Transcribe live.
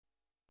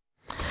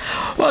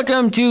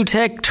Welcome to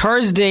Tech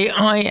Thursday.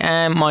 I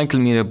am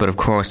Michael Muta, but of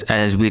course,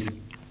 as with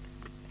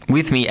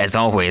me, as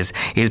always,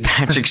 is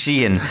Patrick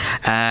Sheehan.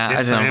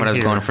 I don't know what I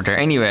was going for there.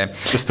 Anyway.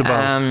 Just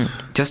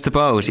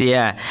about.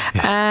 Yeah.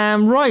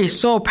 Right,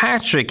 so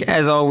Patrick,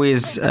 as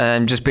always,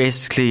 just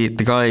basically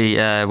the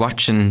guy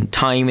watching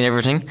time and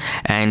everything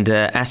and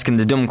asking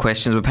the dumb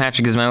questions, but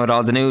Patrick is man with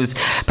all the news.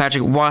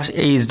 Patrick, what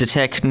is the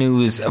tech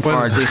news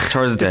for this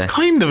Thursday? It's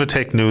kind of a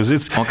tech news.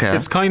 It's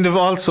kind of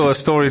also a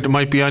story that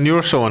might be on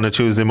your show on a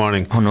Tuesday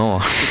morning. Oh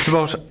no. It's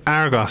about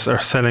Argos are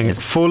selling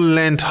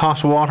full-length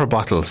hot water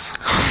bottles.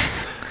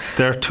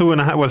 They're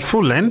 2.5. Well,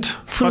 full length.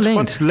 Full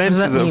length. What length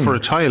is it for a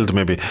child?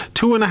 Maybe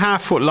 2.5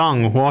 foot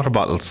long water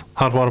bottles,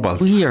 hot water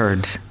bottles.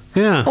 Weird.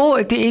 Yeah. Oh,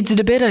 it's a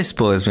debate, I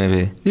suppose.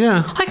 Maybe.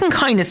 Yeah. I can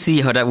kind of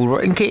see how that would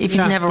work. If you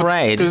didn't have a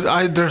ride.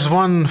 There's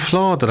one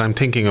flaw that I'm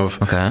thinking of.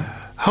 Okay.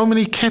 How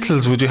many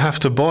kettles would you have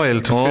to boil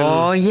to fill?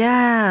 Oh,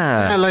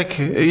 yeah.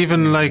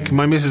 Even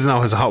my missus now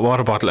has a hot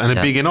water bottle and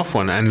a big enough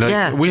one.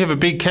 And we have a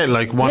big kettle,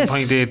 like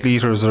 1.8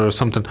 litres or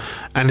something,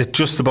 and it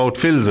just about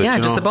fills it. Yeah,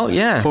 just about,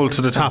 full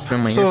to the top.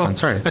 So, a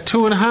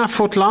 2.5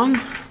 foot long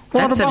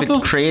water that's bottle? A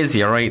bit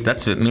crazy, alright?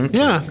 That's a bit mean.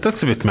 Yeah,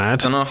 that's a bit mad.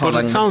 Don't know how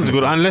but it sounds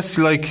good, unless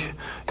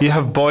you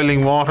have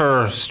boiling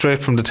water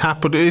straight from the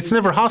tap, but it's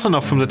never hot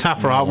enough from the tap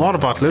for a hot water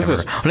bottle, is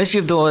it? Unless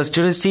you have those,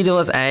 do you see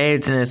those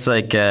ads and it's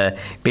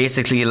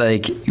basically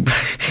like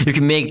you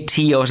can make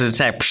tea out of the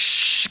tap,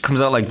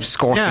 comes out like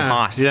scorching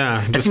hot.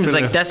 Yeah, that seems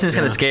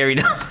kind of scary.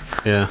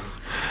 Yeah.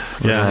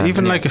 Yeah,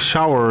 even like a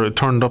shower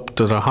turned up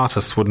to the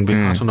hottest wouldn't be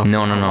hot enough.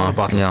 No.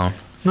 Bottle. Yeah.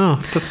 No,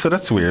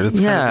 that's weird. It's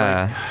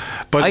kind of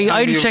but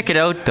I'd check it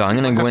out though. I'm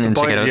going to go in and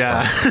check it out.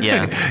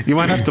 Yeah. You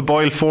might have to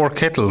boil 4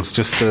 kettles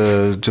just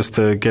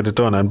to get it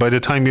done. And by the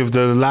time you have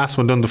the last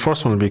one done, the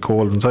first one will be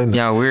cold inside.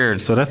 Yeah,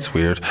 weird. So that's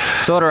weird.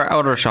 So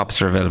other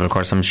shops are available, of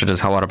course. I'm sure there's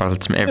hot water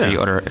bottles from every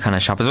other kind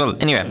of shop as well.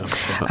 Anyway,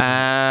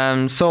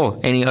 so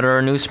any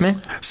other news from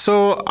me?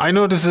 So I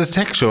know this is a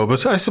tech show,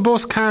 but I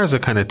suppose cars are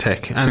kind of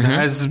tech. And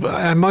as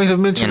I might have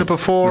mentioned it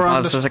before.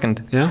 Pause for a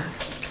second. Yeah.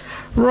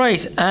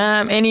 Right.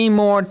 Any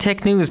more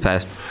tech news,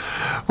 Pat?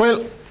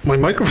 Well, my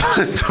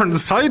microphone is turned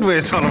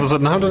sideways all of a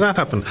sudden. How did that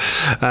happen?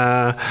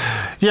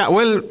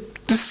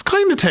 This is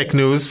kind of tech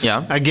news.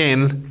 Yeah.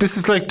 Again, this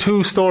is like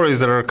 2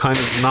 stories that are kind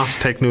of not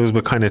tech news,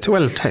 but kind of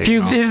tech.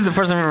 This is the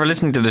first time I've ever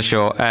listened to the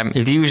show.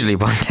 It's usually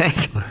about tech.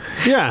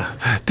 Yeah.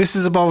 This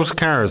is about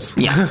cars.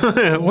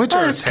 Yeah. Which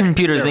are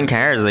computers in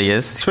cars, I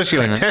guess. Especially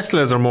like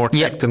Teslas are more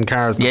tech than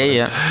cars.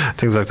 Yeah.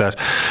 Things like that.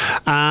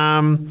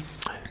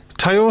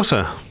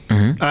 Toyota.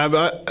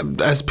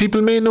 As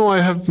people may know, I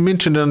have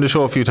mentioned on the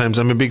show a few times,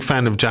 I'm a big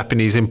fan of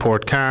Japanese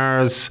import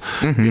cars,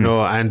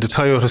 and the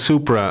Toyota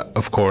Supra,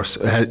 of course,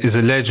 is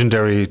a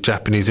legendary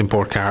Japanese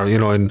import car,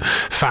 in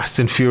Fast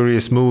and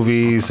Furious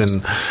movies,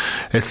 and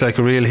it's like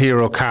a real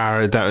hero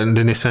car, that and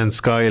the Nissan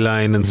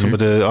Skyline and some of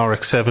the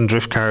RX-7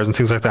 drift cars and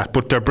things like that.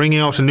 But they're bringing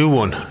out a new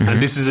one,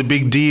 and this is a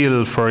big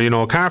deal for,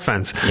 car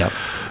fans. Yep.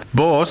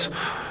 But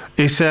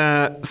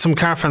some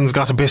car fans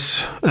got a bit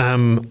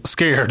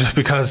scared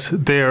because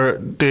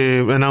they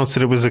announced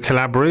that it was a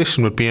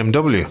collaboration with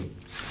BMW.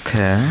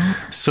 Okay.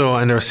 So,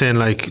 and they're saying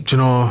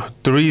the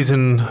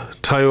reason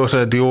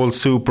Toyota, the old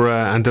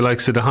Supra, and the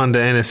likes of the Honda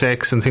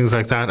NSX and things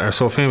like that are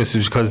so famous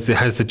is because it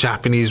has the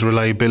Japanese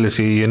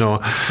reliability,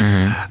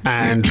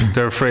 and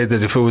they're afraid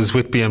that if it was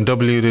with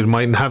BMW, they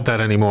mightn't have that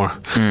anymore.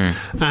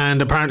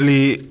 And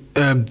apparently,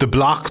 the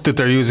block that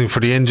they're using for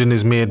the engine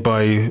is made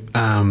by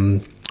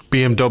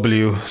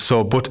BMW,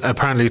 but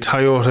apparently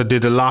Toyota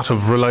did a lot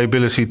of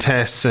reliability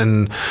tests,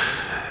 and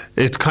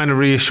it kind of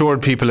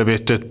reassured people a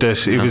bit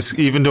that it was,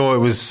 even though it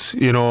was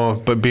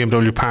but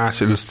BMW parts,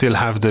 it'll still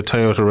have the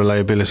Toyota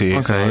reliability.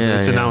 Okay, so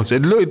it's announced.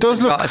 It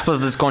does look. I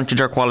suppose it's going to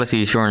their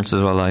quality assurance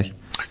as well,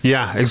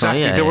 Yeah,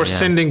 exactly. They were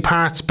sending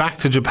parts back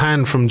to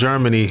Japan from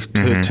Germany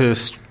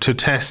to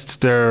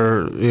test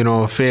their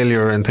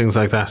failure and things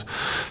like that.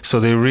 So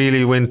they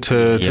really went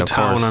to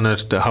town on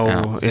it.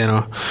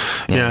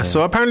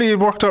 So apparently it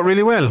worked out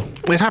really well.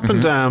 It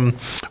happened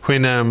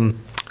when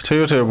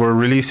Toyota were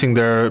releasing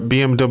their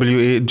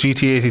BMW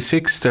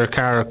GT86, their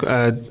car.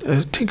 I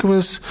think it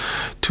was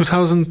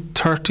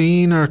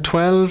 2013 or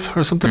 12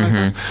 or something like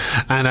that,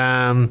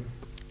 and.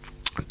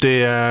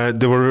 They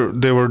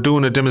were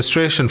doing a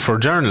demonstration for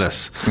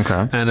journalists,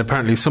 and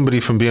apparently somebody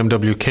from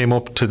BMW came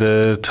up to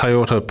the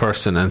Toyota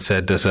person and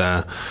said that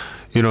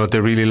they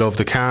really love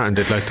the car and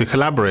they'd like to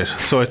collaborate.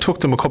 So it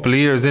took them a couple of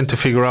years in to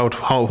figure out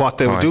what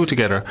they would do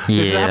together.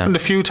 This has happened a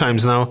few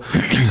times now.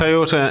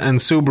 Toyota and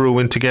Subaru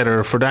went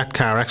together for that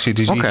car. Actually,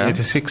 the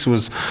GT86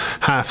 was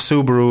half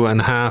Subaru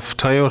and half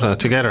Toyota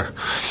together.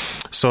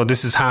 So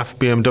this is half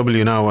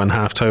BMW now and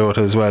half Toyota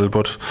as well.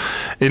 But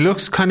it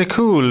looks kind of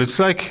cool. It's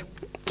like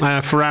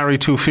Ferrari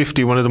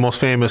 250, one of the most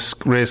famous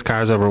race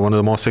cars ever, one of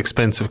the most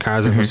expensive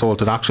cars ever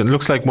sold at auction. It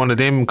looks like one of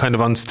them kind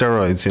of on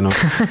steroids,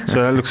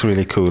 so that looks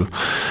really cool.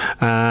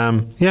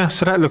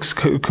 So that looks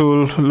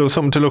cool.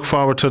 Something to look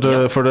forward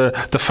to for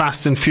the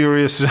Fast and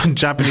Furious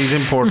Japanese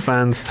import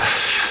fans.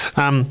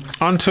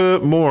 On to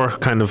more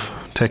kind of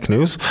tech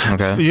news.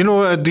 Okay. You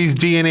know these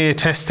DNA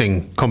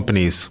testing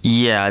companies?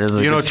 Yeah,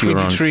 there's like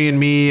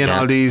 23andMe and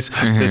all these,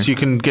 that you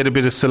can get a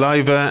bit of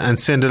saliva and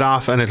send it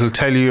off and it'll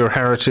tell you your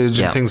heritage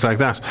and things like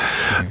that.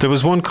 There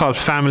was one called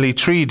Family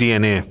Tree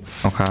DNA,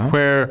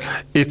 where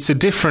it's a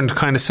different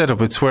kind of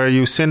setup. It's where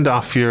you send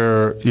off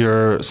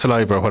your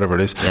saliva or whatever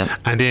it is,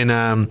 and then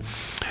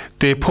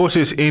they put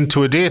it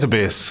into a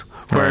database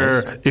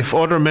where if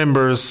other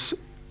members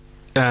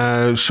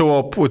show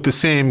up with the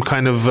same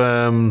kind of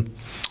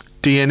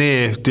DNA,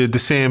 the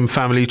same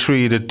family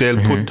tree, that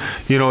they'll put,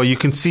 you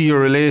can see your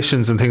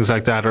relations and things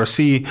like that, or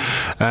see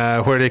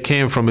where they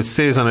came from. It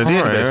stays on a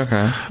database.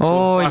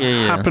 What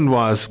happened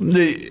was,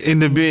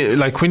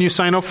 like when you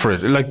sign up for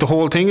it, like the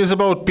whole thing is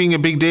about being a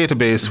big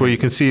database where you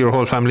can see your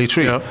whole family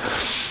tree.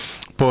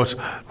 But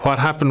what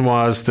happened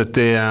was that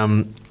they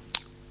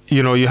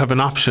you have an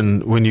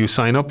option when you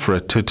sign up for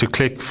it to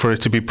click for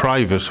it to be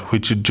private,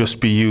 which would just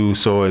be you,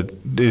 so it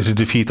would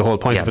defeat the whole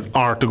point of it,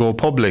 or to go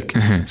public,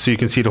 so you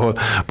can see the whole.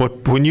 But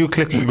when you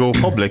click to go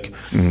public,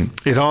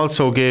 it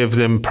also gave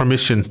them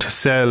permission to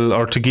sell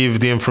or to give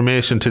the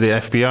information to the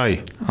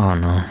FBI. Oh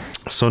no.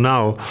 So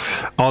now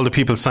all the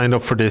people signed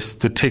up for this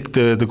to tick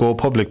the go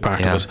public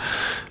part of it.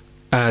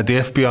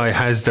 The FBI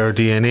has their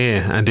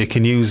DNA and they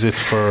can use it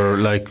for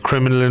like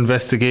criminal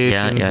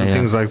investigations and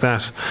things like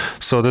that.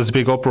 So there's a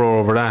big uproar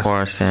over that. Of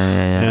course,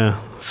 yeah.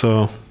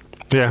 So,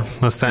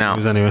 that's that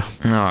news anyway.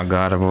 Oh,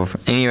 God, above.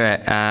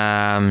 Anyway,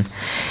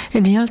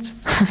 anything else?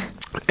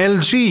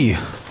 LG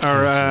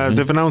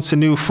they've announced a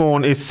new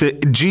phone. It's the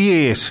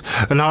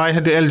G8. And now I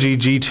had the LG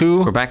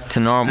G2. We're back to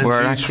normal.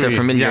 We're back to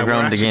familiar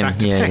ground again.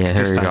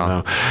 Here we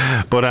go.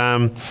 But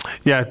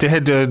they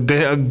had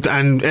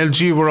and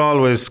LG were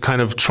always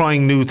kind of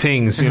trying new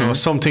things. You know,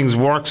 some things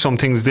worked, some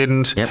things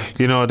didn't.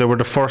 You know, they were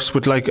the first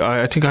with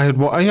I think I had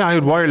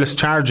wireless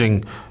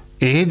charging.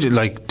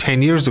 Like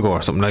 10 years ago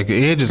or something, like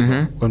ages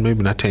ago. Well,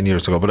 maybe not 10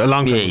 years ago, but a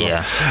long time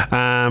ago.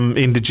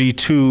 In the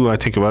G2, I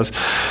think it was.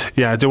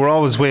 Yeah, they were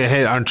always way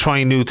ahead and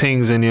trying new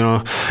things. And,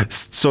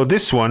 so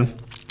this one,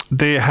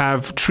 they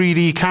have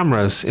 3D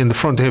cameras in the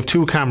front. They have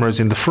 2 cameras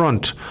in the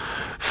front.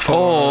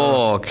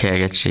 I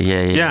get you.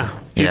 Yeah.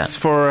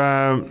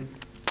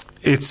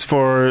 It's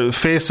for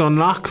face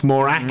unlock,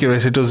 more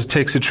accurate. It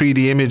takes a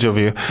 3D image of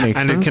you. Makes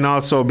sense. It can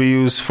also be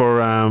used for,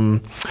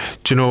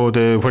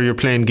 where you're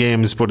playing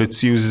games, but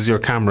it uses your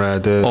camera.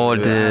 The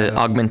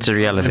augmented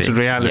reality. Augmented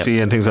reality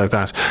and things like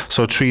that.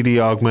 So 3D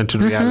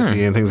augmented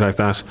reality and things like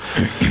that,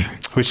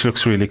 which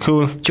looks really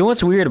cool. Do you know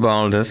what's weird about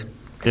all this?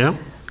 Yeah.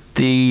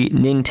 The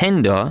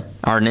Nintendo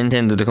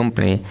the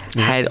company,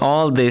 had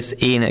all this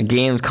in a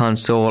games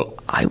console,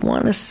 I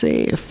want to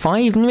say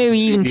 5, maybe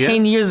even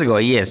 10 years ago.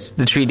 Yes,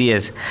 the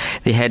 3DS.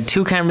 They had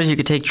 2 cameras. You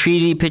could take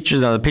 3D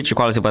pictures. Now, the picture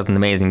quality wasn't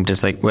amazing.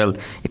 Just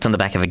it's on the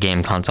back of a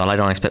game console. I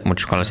don't expect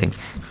much quality.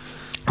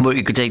 But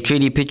you could take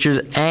 3D pictures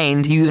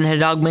and you even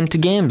had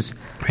augmented games.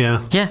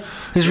 Yeah,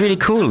 it was really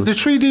cool. The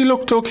 3D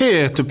looked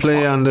okay to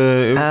play on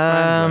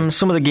the...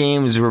 some of the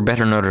games were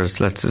better than others,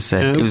 let's just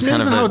say. It was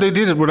kind of how they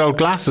did it without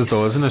glasses,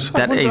 though, isn't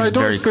it?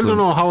 I still don't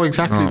know how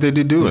exactly they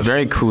did do it.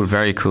 Very cool,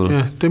 very cool.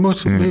 Yeah, they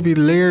must maybe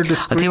layer the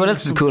screen. I'll tell you what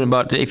else is cool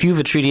about it. If you have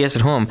a 3DS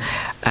at home,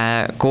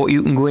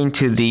 you can go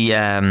into the...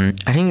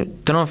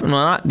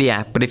 not the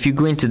app, but if you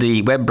go into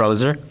the web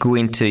browser, go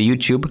into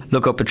YouTube,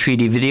 look up a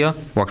 3D video,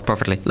 works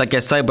perfectly. Like a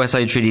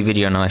side-by-side 3D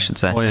video now, I should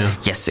say. Oh, yeah.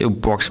 Yes,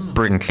 it works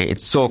brilliantly.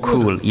 It's so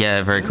cool.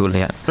 Yeah, very cool,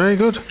 yeah. Very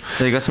good.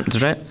 So you got something to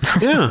try?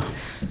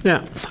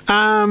 Yeah.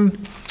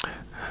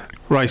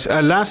 Right,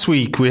 last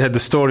week we had the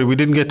story, we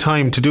didn't get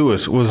time to do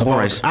it, was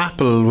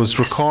Apple was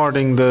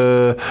recording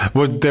there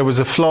was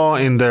a flaw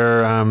in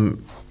their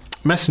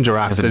Messenger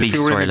app. It was a big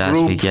story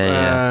last week,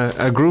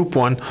 a group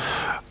one,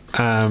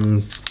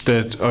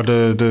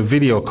 the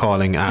video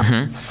calling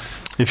app.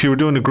 If you were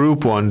doing a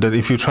group one, that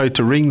if you tried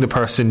to ring the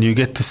person, you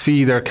get to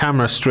see their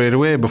camera straight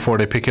away before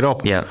they pick it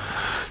up. Yeah.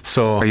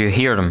 So. Or you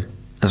hear them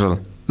as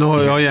well.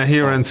 No,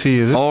 hear and see,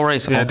 is it? Oh,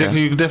 right. Yeah,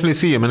 you can definitely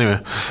see them anyway,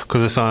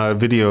 because I saw a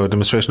video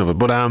demonstration of it.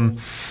 But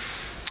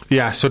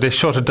so they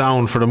shut it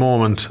down for the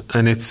moment,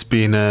 and it's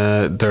been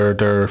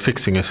they're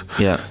fixing it.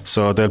 Yeah.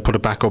 So they'll put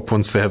it back up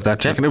once they have that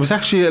check. And it was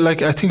actually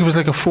I think it was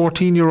like a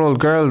 14-year-old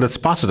girl that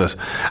spotted it,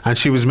 and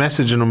she was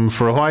messaging them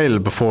for a while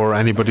before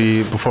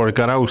it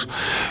got out.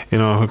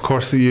 Of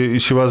course,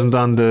 she wasn't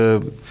on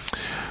the.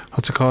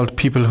 What's it called?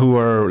 People who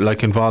are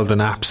involved in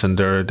apps, and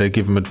they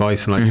give them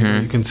advice,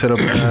 and you can set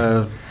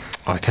up.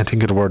 I can't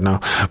think of the word now,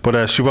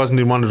 but she wasn't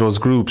in one of those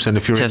groups, and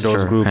if you're tester, in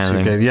those groups,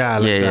 you get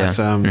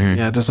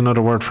that. There's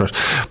another word for it.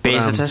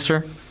 Beta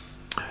tester?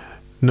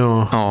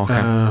 No. Oh,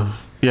 okay.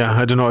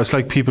 I don't know. It's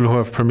like people who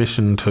have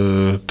permission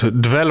to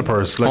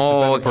developers, like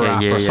developer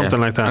app or something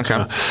like that.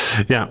 Okay.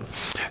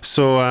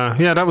 So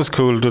that was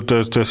cool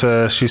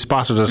that she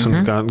spotted it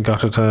and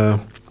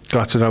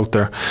got it out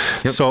there.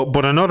 Yep. So,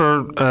 but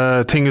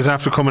another thing is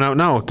after coming out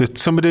now that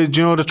somebody,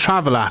 the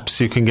travel apps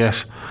you can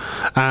get,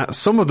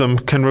 some of them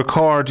can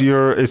record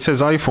it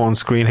says iPhone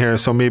screen here,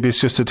 so maybe it's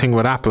just a thing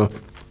with Apple,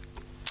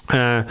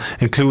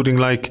 including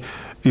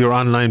your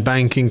online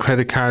banking,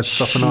 credit cards,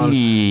 stuff and all.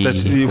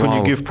 That's when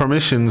you give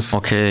permissions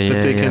that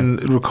they can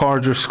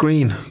record your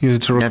screen, use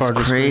it to record your screen.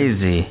 That's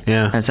crazy.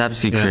 Yeah. That's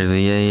absolutely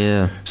crazy.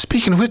 Yeah.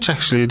 Speaking of which,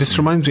 actually, this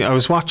reminds me, I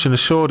was watching a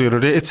show the other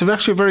day. It's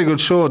actually a very good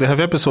show. They have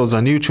episodes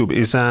on YouTube.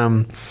 It's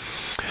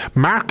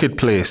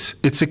Marketplace.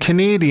 It's a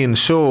Canadian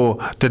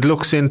show that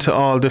looks into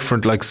all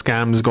different like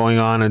scams going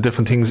on and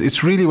different things.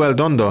 It's really well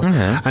done though.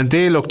 And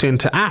they looked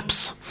into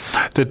apps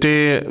that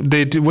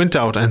they went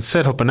out and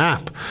set up an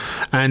app,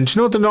 and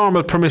you know the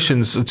normal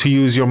permissions to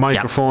use your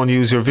microphone,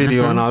 use your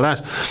video and all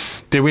that.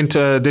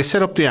 They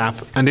set up the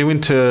app, and they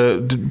went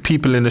to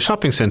people in the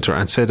shopping centre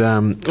and said,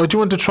 do you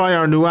want to try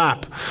our new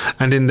app?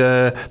 And then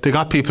they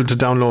got people to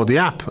download the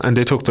app, and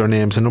they took their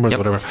names and numbers,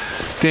 whatever.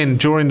 Then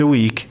during the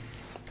week,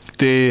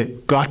 they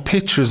got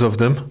pictures of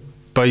them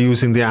by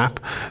using the app.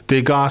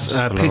 They got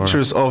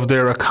pictures of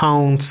their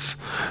accounts.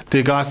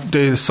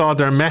 They saw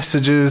their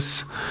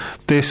messages.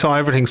 They saw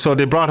everything. So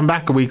they brought them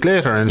back a week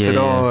later and said,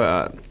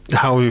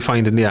 how are you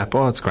finding the app?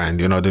 Oh, it's grand.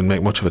 Didn't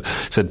make much of it.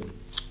 Said,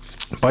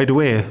 by the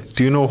way,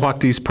 do you know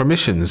what these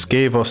permissions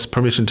gave us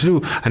permission to do?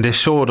 And they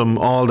showed them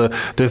all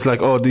there's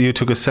like, you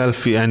took a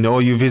selfie, and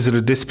you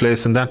visited this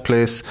place and that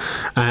place,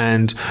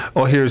 and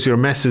here's your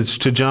message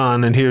to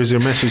John, and here's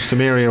your message to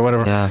Mary or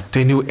whatever.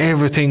 They knew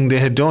everything they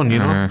had done, you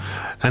know.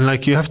 And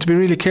like, you have to be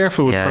really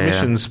careful with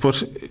permissions,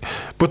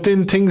 but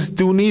then things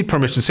do need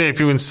permission. Say if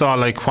you install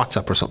like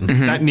WhatsApp or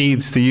something, that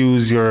needs to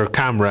use your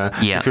camera.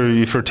 If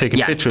you're taking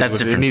pictures,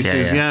 that's it needs to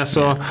use.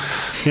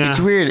 It's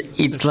weird.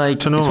 It's like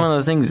it's one of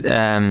those things.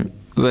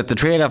 But the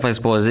trade-off, I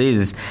suppose,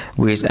 is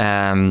with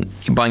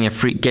getting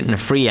a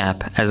free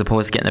app as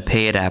opposed to getting a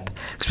paid app.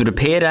 Because with a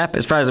paid app,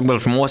 as far as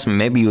for most of them,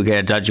 maybe you'll get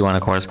a dodgy one,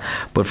 of course.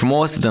 But for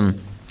most of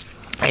them,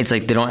 it's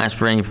like they don't ask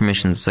for any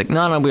permissions. It's like,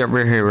 no,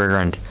 we're here, we're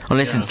around.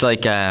 Unless it's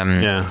like...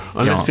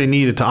 unless they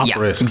need it to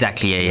operate. Yeah,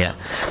 exactly,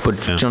 But,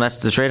 that's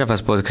the trade-off, I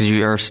suppose, because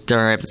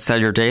they're able to sell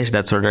your data,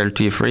 that's where they'll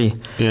do you free.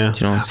 Yeah.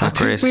 It's not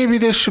great. Maybe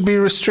there should be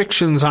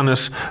restrictions on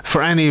it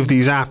for any of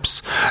these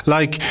apps.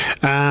 Like...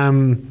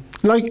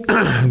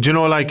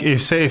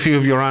 if you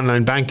have your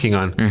online banking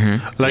on,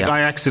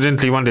 I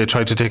accidentally one day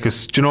tried to take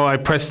I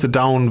pressed the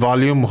down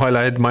volume while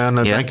I had my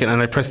online banking,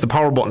 and I pressed the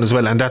power button as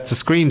well, and that's a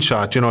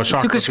screenshot, You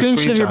took a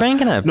screenshot of your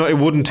banking app? No, it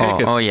wouldn't take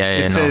it.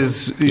 It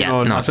says,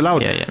 not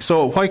allowed.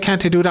 So why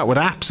can't they do that with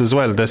apps as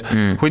well? That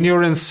when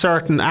you're in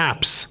certain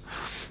apps,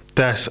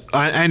 that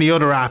any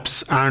other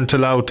apps aren't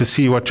allowed to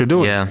see what you're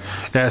doing.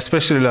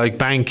 Especially like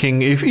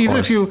banking. If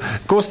you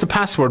goes to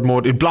password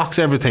mode, it blocks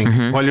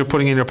everything while you're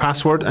putting in your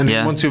password, and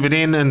then once you have it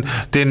in, and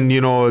then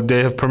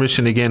they have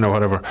permission again or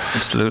whatever.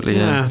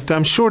 Absolutely.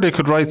 I'm sure they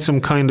could write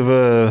some kind of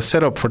a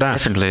setup for that.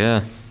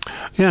 Definitely.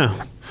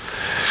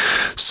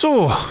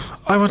 So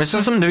it's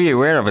just something to be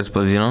aware of, I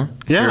suppose. You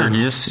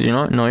just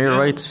know your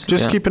rights.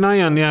 Just keep an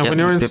eye on when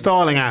you're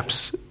installing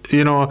apps.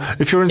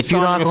 If you're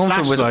installing a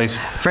flashlight.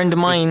 A friend of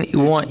mine,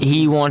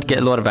 he won't get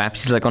a lot of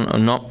apps. He's like,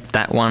 no,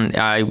 that one,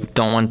 I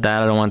don't want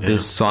that, I don't want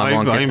this, so I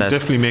won't get that. I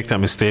definitely make that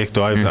mistake,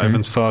 though. I've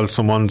installed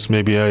someone's,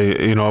 maybe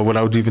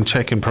without even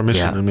checking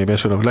permission, and maybe I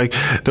should have. Like,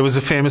 there was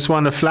a famous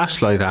one, a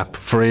flashlight app,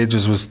 for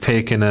ages was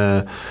taking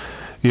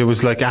it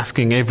was like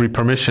asking every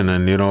permission,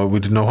 and we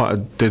didn't know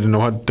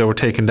what they were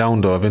taking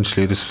down, though.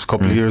 Eventually, this was a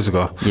couple of years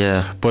ago.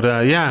 But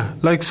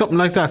like something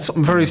like that,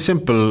 something very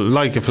simple,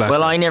 like a flashlight.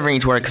 Well, I never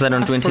need to work because I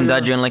don't do anything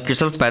dodgy like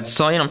yourself, bad.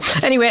 So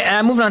Anyway,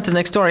 moving on to the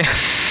next story.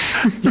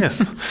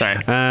 Yes. Sorry.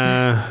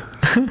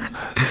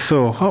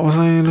 So what was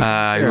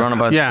I? You're on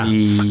about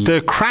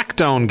the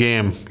Crackdown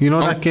game.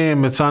 That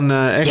game? It's on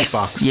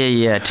Xbox.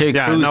 Yes. Terry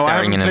Crews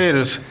starring in it. I haven't played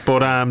it,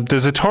 but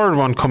there's a third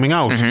one coming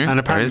out, and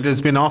apparently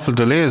there's been awful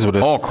delays with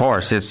it. Oh, of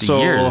course, it's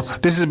years.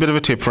 This is a bit of a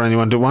tip for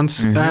anyone that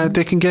wants.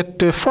 They can get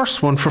the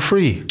first one for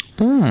free.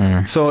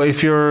 So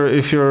if you're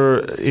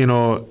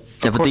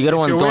but the other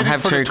ones don't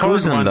have Terry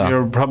Crews in them, though.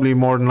 You're probably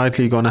more than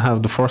likely going to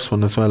have the first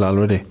one as well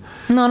already.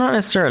 No, not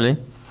necessarily.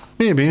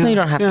 Maybe. No, you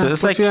don't have to.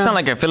 It's not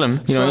like a film.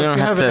 You don't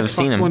have to have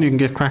seen them. You can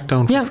get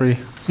Crackdown for free.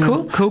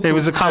 Cool. It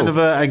was a kind of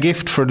a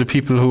gift for the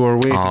people who are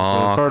waiting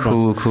for the third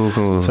one.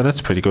 Cool. So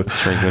that's pretty good.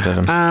 That's very good,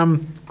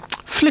 Adam.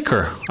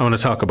 Flickr, I want to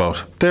talk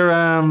about. They're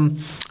an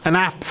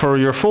app for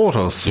your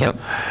photos. Yep.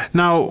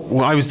 Now,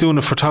 I was doing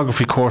a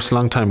photography course a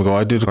long time ago.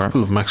 I did a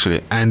couple of them,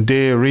 actually. And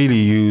they really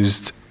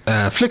used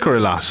Flickr a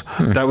lot.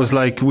 That was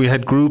like, we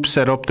had groups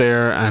set up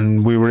there,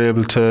 and we were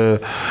able to,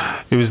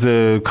 it was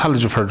the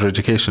College of Further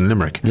Education in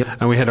Limerick,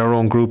 and we had our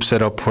own group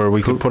set up where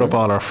we could put up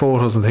all our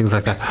photos and things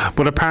like that.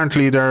 But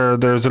apparently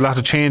there's a lot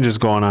of changes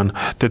going on,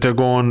 that they're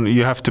going,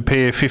 you have to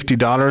pay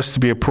 $50 to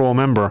be a pro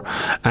member,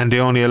 and they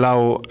only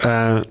allow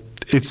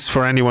it's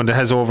for anyone that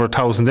has over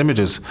 1,000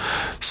 images.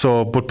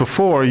 So, but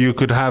before you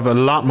could have a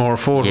lot more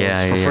photos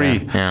for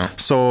free.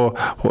 So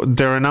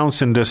they're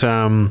announcing that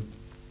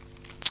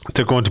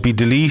they're going to be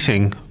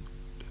deleting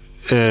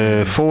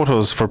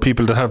photos for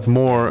people that have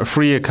more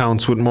free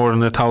accounts with more than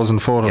 1,000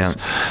 photos.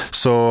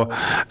 So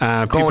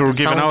people were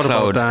giving out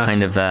about that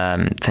kind of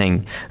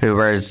thing,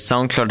 whereas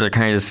SoundCloud are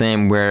kind of the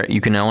same, where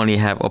you can only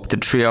have up to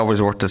 3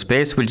 hours worth of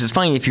space, which is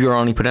fine if you're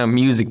only putting out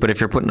music, but if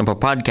you're putting up a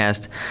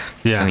podcast,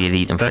 you're going to get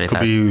eaten very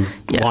fast. That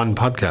could be one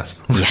podcast.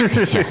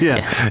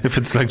 If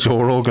it's like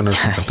Joe Rogan or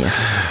something.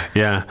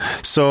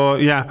 So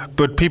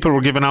but people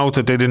were giving out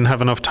that they didn't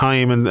have enough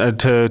time and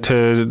to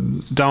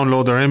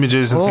download their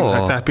images and things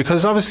like that,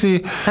 because obviously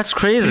that's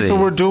crazy. People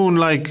were doing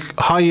like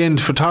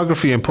high-end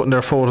photography and putting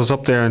their photos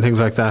up there and things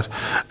like that,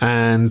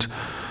 and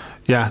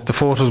the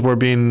photos are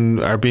being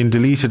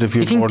deleted if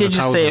you think they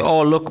just say,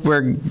 "Oh, look,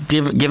 we're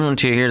giving them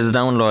to you. Here's the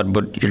download,"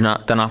 but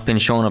they're not being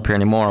shown up here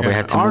anymore. We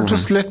had to move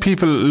just let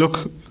people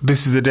look.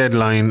 This is the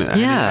deadline.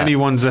 Any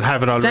ones that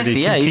have it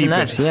already can keep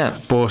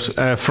it.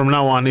 But from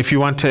now on, if you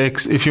want to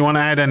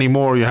add any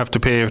more, you have to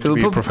pay to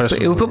be a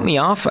professional. It would put me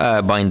off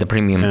buying the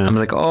premium. I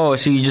was like, "Oh,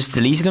 so you just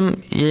deleted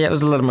them?" Yeah, it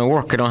was a lot of my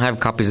work. I don't have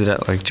copies of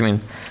that. Like, do you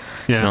mean?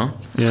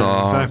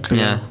 Exactly.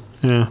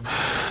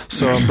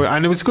 So,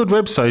 and it was a good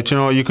website.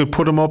 You could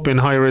put them up in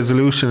high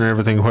resolution and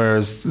everything.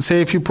 Whereas,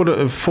 say, if you put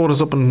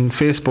photos up on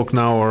Facebook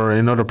now or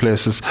in other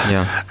places,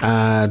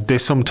 they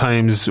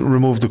sometimes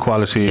remove the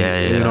quality.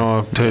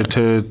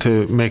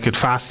 To make it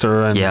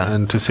faster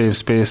and to save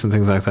space and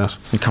things like that.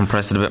 You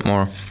compress it a bit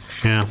more.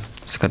 Yeah.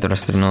 Just got the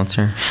rest of the notes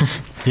here.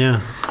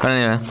 But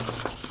anyway.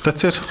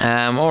 That's it.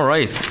 All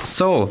right.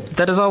 So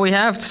that is all we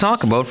have to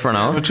talk about for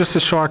now. But just a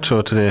short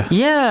show today.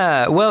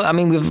 Yeah. Well, I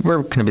mean,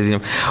 we're kind of busy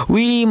now.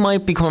 We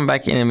might be coming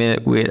back in a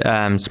minute with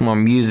some more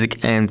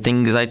music and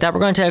things like that. We're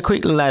going to take a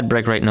quick little ad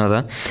break right now,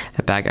 though.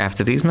 Back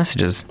after these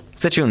messages.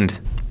 Stay tuned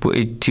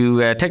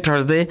to Tech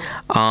Thursday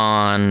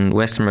on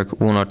Western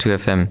 102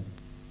 FM.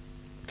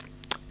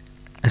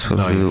 I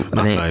suppose we'll do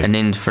an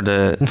end for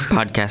the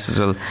podcast as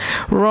well.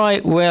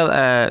 Right,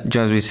 well,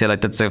 Jones, we say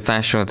that's a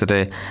fast show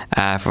today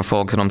for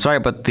folks. And I'm sorry,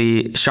 but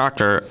the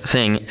shorter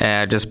thing,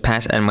 just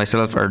Pat and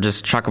myself are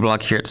just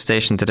chock-a-block here at the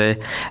station today.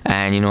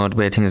 And you know the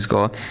way things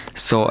go.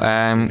 So we'll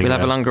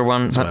have a longer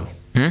one. Well.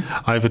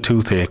 I have a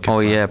toothache.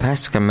 Oh, yeah,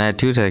 Pat's got a mad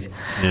toothache.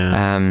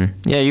 Yeah.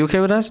 You okay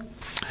with that?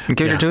 You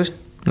okay with your tooth?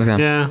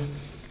 Yeah.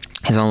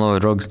 He's on low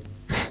drugs.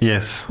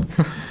 Yes.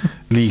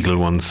 Legal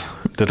ones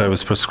that I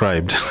was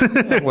prescribed.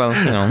 Well,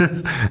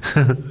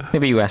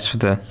 maybe you asked for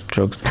the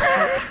drugs.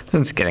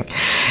 Just kidding.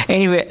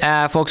 Anyway,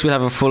 folks, we'll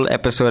have a full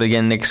episode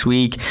again next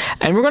week,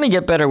 and we're going to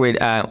get better with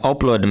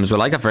uploading them as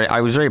well. I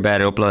was very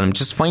bad at uploading them.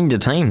 Just find the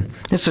time.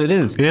 That's what it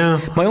is.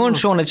 Yeah. My own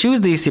show on a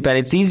Tuesday, but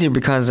it's easier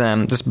because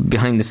just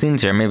behind the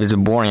scenes here. Maybe it's a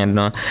bit boring, I don't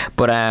know.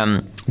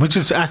 But which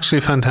is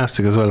actually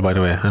fantastic as well, by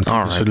the way. And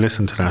people should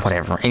listen to that.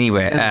 Whatever.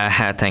 Anyway,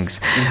 thanks.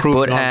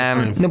 But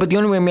but the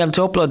only way I'm able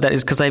to upload that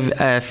is because I've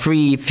a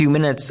free few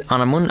minutes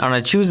on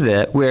a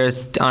Tuesday, whereas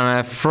on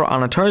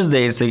a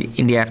Thursday it's like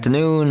in the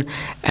afternoon,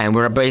 and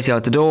we're basically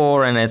out the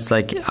door, and it's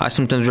like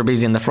sometimes we're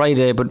busy on the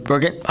Friday. But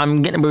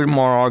I'm getting a bit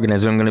more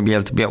organised. I'm going to be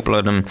able to be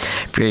uploading them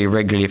very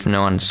regularly from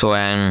now on. So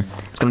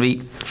it's going to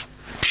be.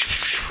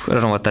 I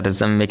don't know what that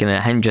is. I'm making a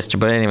hand gesture,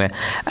 but anyway,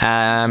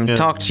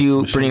 talk to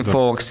you, brilliant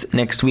folks,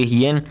 next week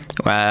again.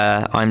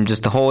 I'm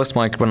just the host,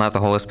 Mike. Well, not the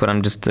host, but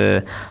I'm just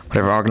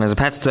whatever organizer.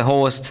 Pat's the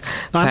host.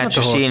 Pat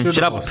Sheen,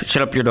 shut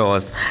up, you're the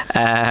host.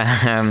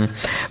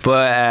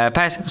 But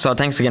Pat, so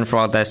thanks again for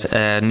all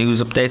that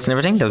news updates and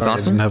everything. That was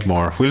awesome. I didn't have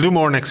more. We'll do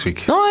more next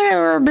week. Oh yeah,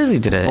 we're busy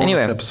today.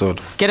 Anyway, episode.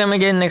 Get him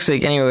again next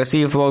week. Anyway, we'll see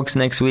you folks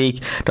next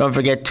week. Don't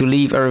forget to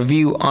leave a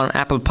review on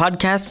Apple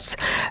Podcasts.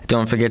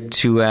 Don't forget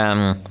to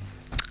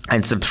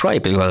and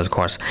subscribe as well, of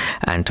course,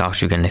 and talk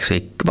to you again next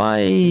week.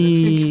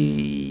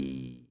 Goodbye.